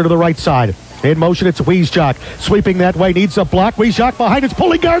 Kleinberger to the right side. In motion, it's Wieszak. Sweeping that way, needs a block. Wieszak behind its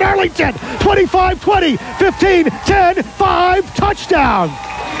pulling guard, Arlington. 25-20, 15-10-5, touchdown.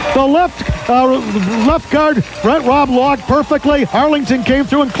 The left guard, Brent Robb logged perfectly. Arlington came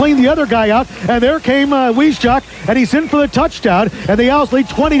through and cleaned the other guy out. And there came Wieszak, and he's in for the touchdown. And the Owls lead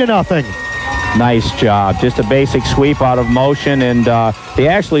 20-0. Nice job. Just a basic sweep out of motion, and he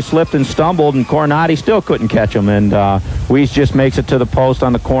actually slipped and stumbled, and Cornati still couldn't catch him. And Weiss just makes it to the post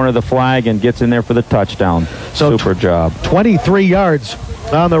on the corner of the flag and gets in there for the touchdown. So super job. 23 yards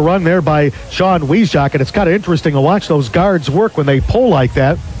on the run there by Sean Wieszak, and it's kind of interesting to watch those guards work when they pull like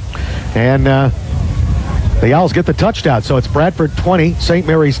that. And the Owls get the touchdown. So it's Bradford 20, St.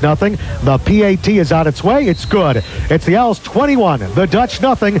 Mary's nothing. The PAT is on its way. It's good. It's the Owls 21, the Dutch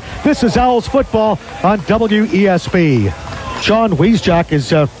nothing. This is Owls football on WESB. Sean Wieszak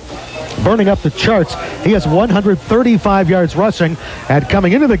is burning up the charts. He has 135 yards rushing, and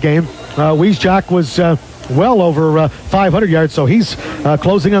coming into the game, Wieszak was well over 500 yards, so he's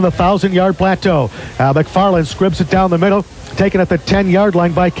closing on the 1,000-yard plateau. McFarland scribs it down the middle, taken at the 10-yard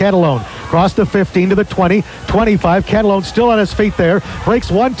line by Catalone. Across the 15 to the 20, 25. Catalone still on his feet there.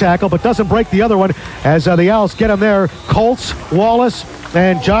 Breaks one tackle, but doesn't break the other one as the Owls get him there. Colts, Wallace,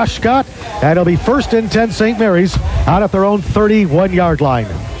 and Josh Scott. And it'll be 1st and 10 St. Mary's out at their own 31-yard line.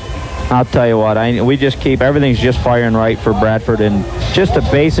 I'll tell you what, we just keep, everything's just firing right for Bradford, and just a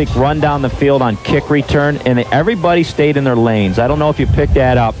basic run down the field on kick return, and everybody stayed in their lanes. I don't know if you picked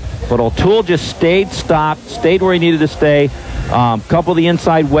that up, but O'Toole just stopped, stayed where he needed to stay. Couple of the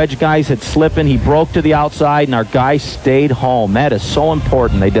inside wedge guys had slipping. He broke to the outside, and our guys stayed home. That is so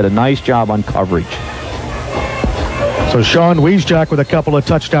important. They did a nice job on coverage. So Sean Wieszak with a couple of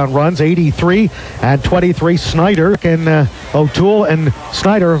touchdown runs, 83 and 23. Snyder and O'Toole and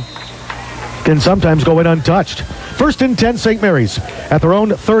Snyder can sometimes go in untouched. 1st and 10 St. Mary's at their own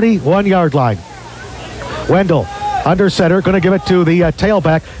 31-yard line. Wendell under center, going to give it to the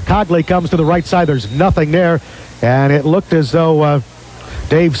tailback. Cogley comes to the right side. There's nothing there. And it looked as though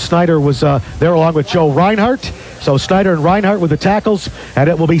Dave Snyder was there along with Joe Reinhardt. So Snyder and Reinhardt with the tackles, and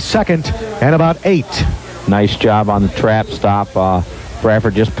it will be 2nd and about 8. Nice job on the trap stop.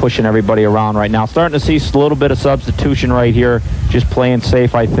 Bradford just pushing everybody around right now. Starting to see a little bit of substitution right here. Just playing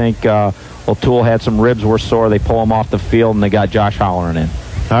safe, I think. O'Toole had some ribs were sore. They pull him off the field, and they got Josh Holleran in.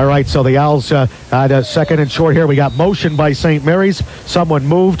 All right, so the Owls had a 2nd and short here. We got motion by St. Mary's. Someone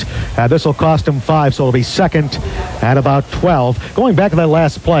moved. This will cost them 5, so it'll be 2nd and about 12. Going back to that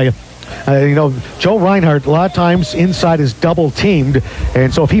last play, Joe Reinhardt, a lot of times inside is double-teamed,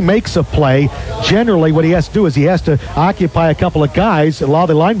 and so if he makes a play, generally what he has to do is he has to occupy a couple of guys, allow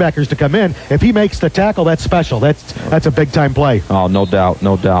the linebackers to come in. If he makes the tackle, that's special. That's a big-time play. Oh, no doubt,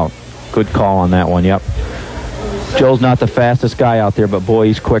 no doubt. Good call on that one, yep. Joe's not the fastest guy out there, but boy,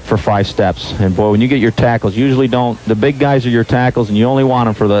 he's quick for 5 steps. And boy, when you get your tackles, usually the big guys are your tackles, and you only want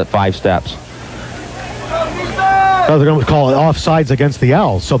them for the 5 steps. So they're going to call it offsides against the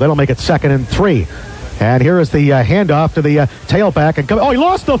Owls, so that'll make it 2nd and 3. And here is the handoff to the tailback. And he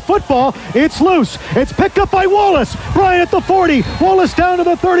lost the football. It's loose. It's picked up by Wallace. Bryant at the 40. Wallace down to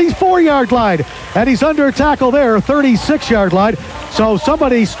the 34-yard line. And he's under tackle there, 36-yard line. So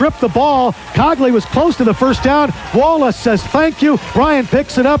somebody stripped the ball. Cogley was close to the first down. Wallace says thank you. Bryant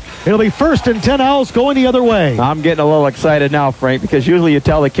picks it up. It'll be 1st and 10 Owls going the other way. I'm getting a little excited now, Frank, because usually you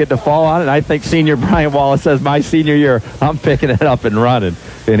tell the kid to fall on it. I think senior Brian Wallace says my senior year, I'm picking it up and running.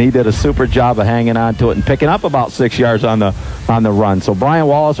 And he did a super job of hanging on to it and picking up about 6 yards on the run. So Brian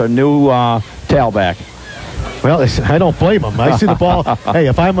Wallace, our new tailback. Well, I don't blame him. I see the ball. Hey,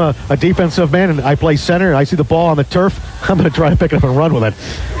 if I'm a defensive man and I play center and I see the ball on the turf, I'm going to try to pick it up and run with it.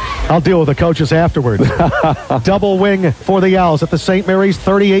 I'll deal with the coaches afterwards. Double wing for the Owls at the St. Mary's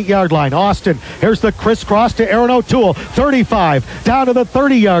 38-yard line. Austin, here's the crisscross to Aaron O'Toole. 35 down to the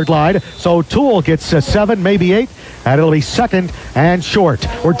 30-yard line. So O'Toole gets 7, maybe 8. And it'll be second and short.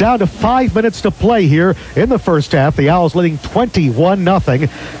 We're down to 5 minutes to play here in the first half. The Owls leading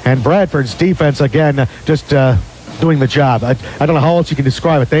 21-0. And Bradford's defense, again, just doing the job. I don't know how else you can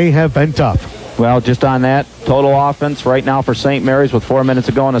describe it. They have been tough. Well, just on that, total offense right now for St. Mary's with 4 minutes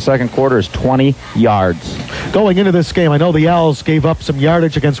to go in the second quarter is 20 yards. Going into this game, I know the Owls gave up some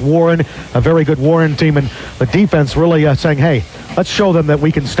yardage against Warren, a very good Warren team, and the defense really saying, hey, let's show them that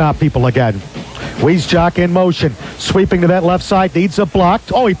we can stop people again. Wiesjock in motion, sweeping to that left side, needs a block.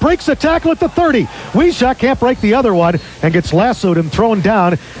 Oh, he breaks the tackle at the 30. Wiesjock can't break the other one and gets lassoed and thrown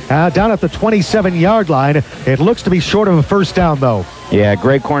down at the 27-yard line. It looks to be short of a first down, though. Yeah,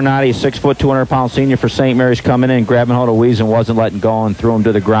 Greg Cornati, 6 foot, 200-pound senior for St. Mary's, coming in, grabbing hold of Wies and wasn't letting go and threw him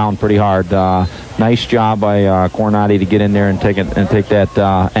to the ground pretty hard. Nice job by Cornati to get in there and take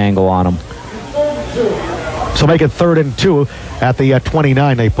that angle on him. So make it 3rd and 2 at the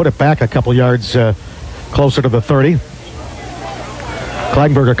 29. They put it back a couple yards closer to the 30.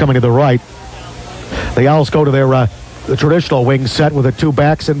 Kleinberger coming to the right. The Owls go to their the traditional wing set with the 2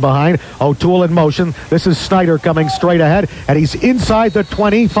 backs in behind. O'Toole in motion. This is Snyder coming straight ahead, and he's inside the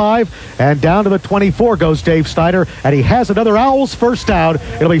 25, and down to the 24 goes Dave Snyder, and he has another Owls first down.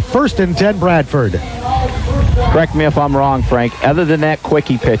 It'll be 1st and 10 Bradford. Correct me if I'm wrong, Frank. Other than that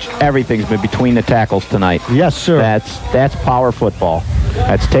quickie pitch, everything's been between the tackles tonight. Yes, sir. That's power football.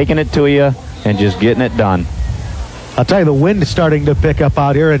 That's taking it to you and just getting it done. I'll tell you, the wind is starting to pick up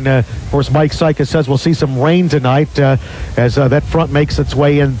out here, and of course Mike Sykes says we'll see some rain tonight as that front makes its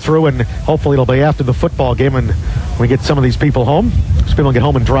way in through, and hopefully it'll be after the football game and we get some of these people home. So people get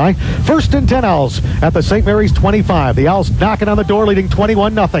home and dry. 1st and 10 Owls at the St. Mary's 25. The Owls knocking on the door, leading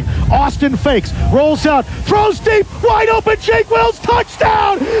 21-0. Austin fakes, rolls out, throws deep, wide open, Jake Wells,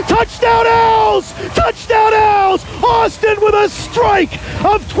 touchdown! Touchdown Owls! Touchdown Owls! Austin with a strike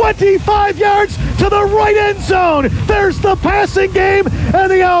of 25 yards to the right end zone. There's the passing game,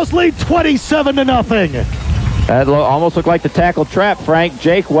 and the Owls lead 27-0. That almost looked like the tackle trap, Frank.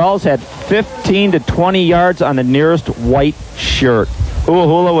 Jake Wells had 15 to 20 yards on the nearest white shirt.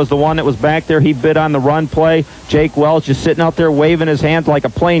 Uhula was the one that was back there. He bid on the run play. Jake Wells just sitting out there waving his hands like a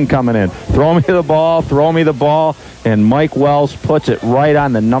plane coming in. Throw me the ball, throw me the ball. And Mike Wells puts it right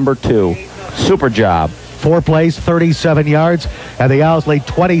on the number 2. Super job. 4 plays, 37 yards, and the Owls lead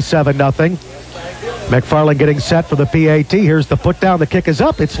 27-0. McFarland getting set for the PAT. Here's the put down. The kick is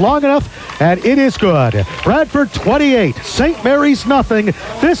up. It's long enough, and it is good. Bradford 28, St. Mary's nothing.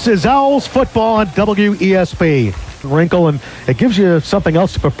 This is Owls football on WESP. Wrinkle, and it gives you something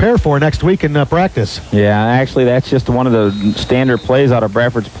else to prepare for next week in practice. Yeah, actually, that's just one of the standard plays out of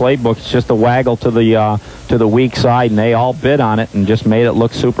Bradford's playbook. It's just a waggle to the weak side, and they all bid on it and just made it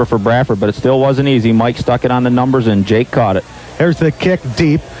look super for Bradford, but it still wasn't easy. Mike stuck it on the numbers, and Jake caught it. There's the kick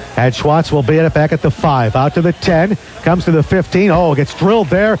deep, and Schwartz will be it back at the 5. Out to the 10, comes to the 15. Oh, gets drilled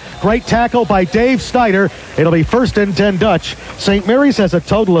there. Great tackle by Dave Snyder. It'll be 1st and 10 Dutch. St. Mary's has a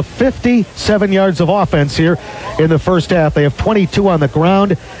total of 57 yards of offense here in the first half. They have 22 on the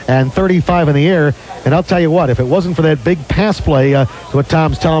ground and 35 in the air. And I'll tell you what, if it wasn't for that big pass play, what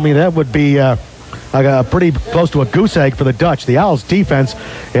Tom's telling me, that would be pretty close to a goose egg for the Dutch. The Owls defense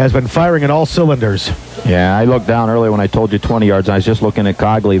has been firing in all cylinders. Yeah, I looked down earlier when I told you 20 yards. I was just looking at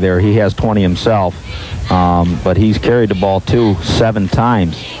Cogley there. He has 20 himself, but he's carried the ball 7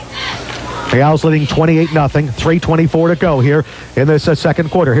 times. The Owls leading 28-0, 3:24 to go here in this second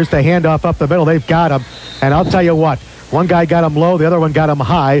quarter. Here's the handoff up the middle. They've got him, and I'll tell you what, one guy got him low, the other one got him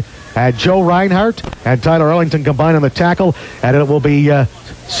high. And Joe Reinhardt and Tyler Ellington combine on the tackle, and it will be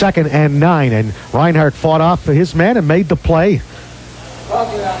 2nd and 9. And Reinhardt fought off his man and made the play.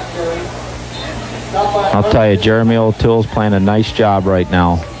 I'll tell you, Jeremy O'Toole's playing a nice job right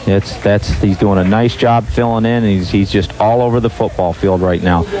now. He's doing a nice job filling in. He's just all over the football field right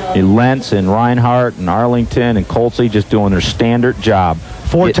now. Lentz and Reinhardt and Arlington and Coltsey just doing their standard job.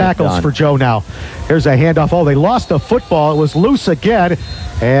 4 tackles for Joe now. Here's a handoff. Oh, they lost the football. It was loose again,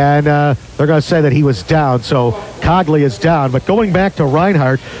 and they're going to say that he was down. So Cogley is down. But going back to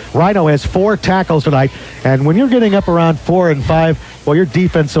Reinhardt, Rhino has 4 tackles tonight. And when you're getting up around 4 and 5, well, your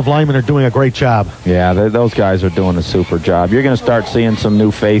defensive linemen are doing a great job. Yeah, those guys are doing a super job. You're going to start seeing some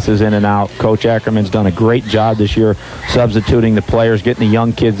new faces in and out. Coach Ackerman's done a great job this year substituting the players, getting the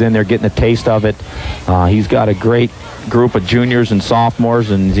young kids in there, getting a taste of it. He's got a great group of juniors and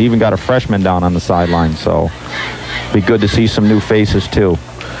sophomores, and he's even got a freshman down on the sideline. So be good to see some new faces, too.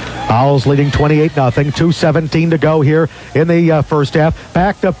 Owls leading 28-0. 2:17 to go here in the first half.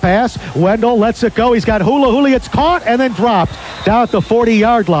 Back to pass. Wendell lets it go. He's got Hula. It's caught and then dropped down at the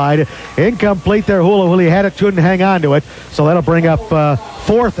 40-yard line. Incomplete there. Hula had it, couldn't hang on to it. So that'll bring up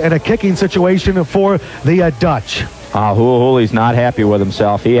fourth and a kicking situation for the Dutch. Hula's not happy with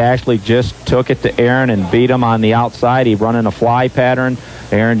himself. He actually just took it to Aaron and beat him on the outside. He run in a fly pattern.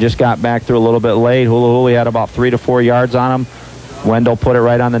 Aaron just got back through a little bit late. Hula had about 3 to 4 yards on him. Wendell put it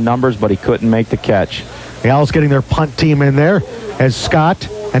right on the numbers, but he couldn't make the catch. The Owls getting their punt team in there as Scott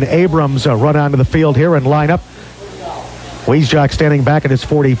and Abrams run onto the field here and line up. Wiesjock standing back at his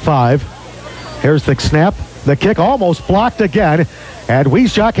 45. Here's the snap. The kick almost blocked again. And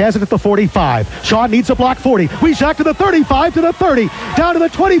Wiesjock has it at the 45. Sean needs a block 40. Wiesjock to the 35, to the 30. Down to the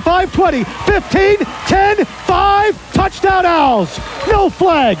 25, 20, 15, 10, 5. Touchdown Owls. No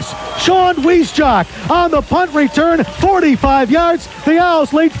flags. Sean Wiesjock on the punt return. 45 yards. The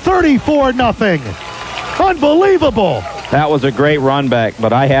Owls lead 34-0. Unbelievable. That was a great run back,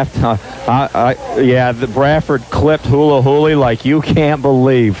 but I have to, the Bradford clipped Hula like you can't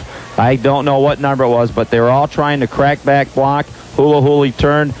believe. I don't know what number it was, but they were all trying to crack back block. Hula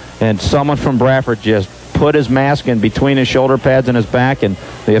turned, and someone from Bradford just put his mask in between his shoulder pads and his back, and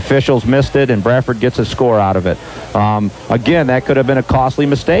the officials missed it, and Bradford gets a score out of it. Again, that could have been a costly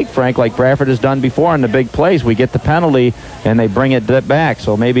mistake, Frank, like Bradford has done before in the big plays. We get the penalty, and they bring it back.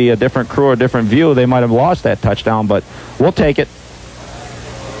 So maybe a different crew or a different view, they might have lost that touchdown, but we'll take it.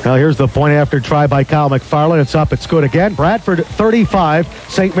 Now here's the point after try by Kyle McFarland. It's up. It's good again. Bradford 35,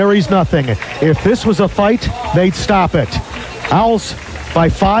 St. Mary's nothing. If this was a fight, they'd stop it. Owls by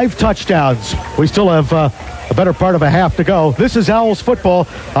 5 touchdowns. We still have a better part of a half to go. This is Owls football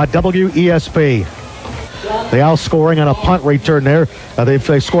on WESP. The Owls scoring on a punt return there.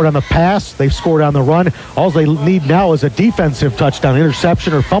 They've scored on the pass. They've scored on the run. All they need now is a defensive touchdown,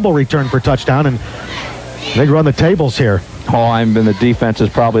 interception, or fumble return for touchdown, and they run the tables here. The defense is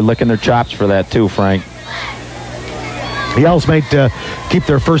probably licking their chops for that too, Frank. The Owls might keep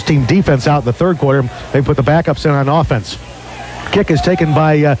their first-team defense out in the third quarter. They put the backups in on offense. Kick is taken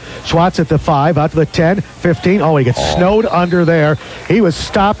by Schwartz at the 5, out to the 10, 15. He gets snowed under there. He was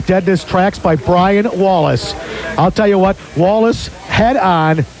stopped dead in his tracks by Brian Wallace. I'll tell you what, Wallace head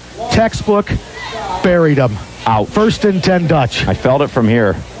on, textbook, buried him. Out. 1st and 10 Dutch. I felt it from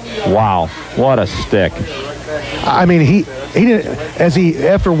here. Wow, what a stick. I mean, he didn't,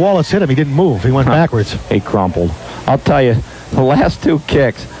 after Wallace hit him, he didn't move. He went backwards. He crumpled. I'll tell you, the last 2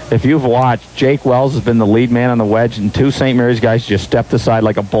 kicks, if you've watched, Jake Wells has been the lead man on the wedge, and 2 St. Mary's guys just stepped aside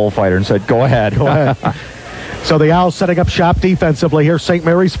like a bullfighter and said, go ahead. Go ahead. So the Owls setting up shop defensively here. St.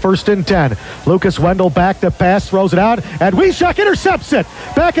 Mary's 1st and 10. Lucas Wendell back to pass, throws it out, and Wiesjock intercepts it.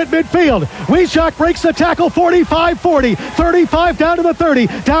 Back at midfield. Wiesjock breaks the tackle, 45-40, 35 down to the 30,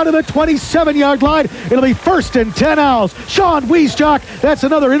 down to the 27-yard line. It'll be 1st and 10 Owls. Sean Wiesjock, that's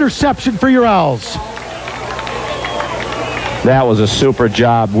another interception for your Owls. That was a super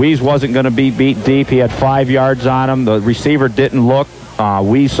job. Wies wasn't going to be beat deep. He had 5 yards on him. The receiver didn't look.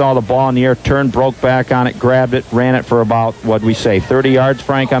 Wies saw the ball in the air, turned, broke back on it, grabbed it, ran it for about, 30 yards,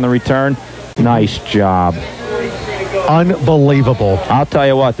 Frank, on the return. Nice job. Unbelievable. I'll tell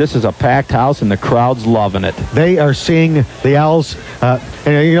you what, this is a packed house, and the crowd's loving it. They are seeing the Owls.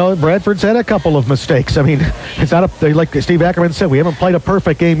 And, Bradford's had a couple of mistakes. I mean, it's not like Steve Ackerman said, we haven't played a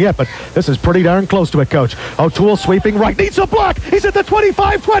perfect game yet, but this is pretty darn close to it, Coach. O'Toole sweeping right, needs a block. He's at the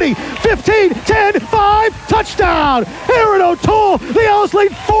 25, 20, 15, 10, 5, touchdown. Aaron O'Toole, the Owls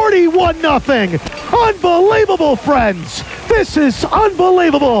lead 41-0. Unbelievable, friends. This is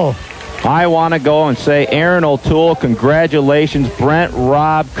unbelievable. I want to go and say, Aaron O'Toole, congratulations. Brent,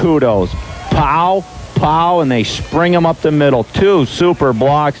 Rob, kudos. Pow, pow, and they spring them up the middle. 2 super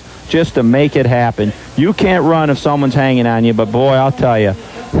blocks just to make it happen. You can't run if someone's hanging on you, but boy, I'll tell you,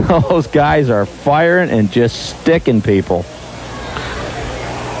 those guys are firing and just sticking people.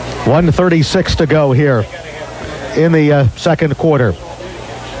 1:36 to go here in the second quarter.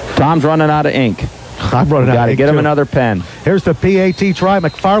 Tom's running out of ink. I'm running out. Got to get him another pen. Here's the PAT try.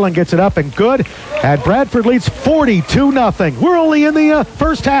 McFarland gets it up and good. And Bradford leads 42-0. We're only in the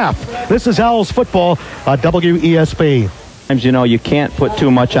first half. This is Owls football on WESP. You can't put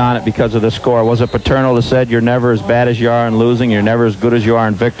too much on it because of the score. Was it Paterno that said you're never as bad as you are in losing, you're never as good as you are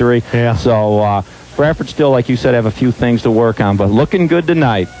in victory? Yeah. So Bradford still, like you said, have a few things to work on, but looking good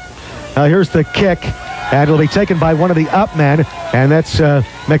tonight. Now here's the kick, and it'll be taken by one of the up men, and that's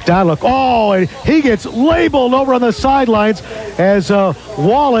McDonald. And he gets labeled over on the sidelines as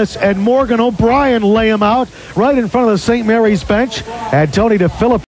Wallace and Morgan O'Brien lay him out right in front of the St. Mary's bench, and Tony DeFilippo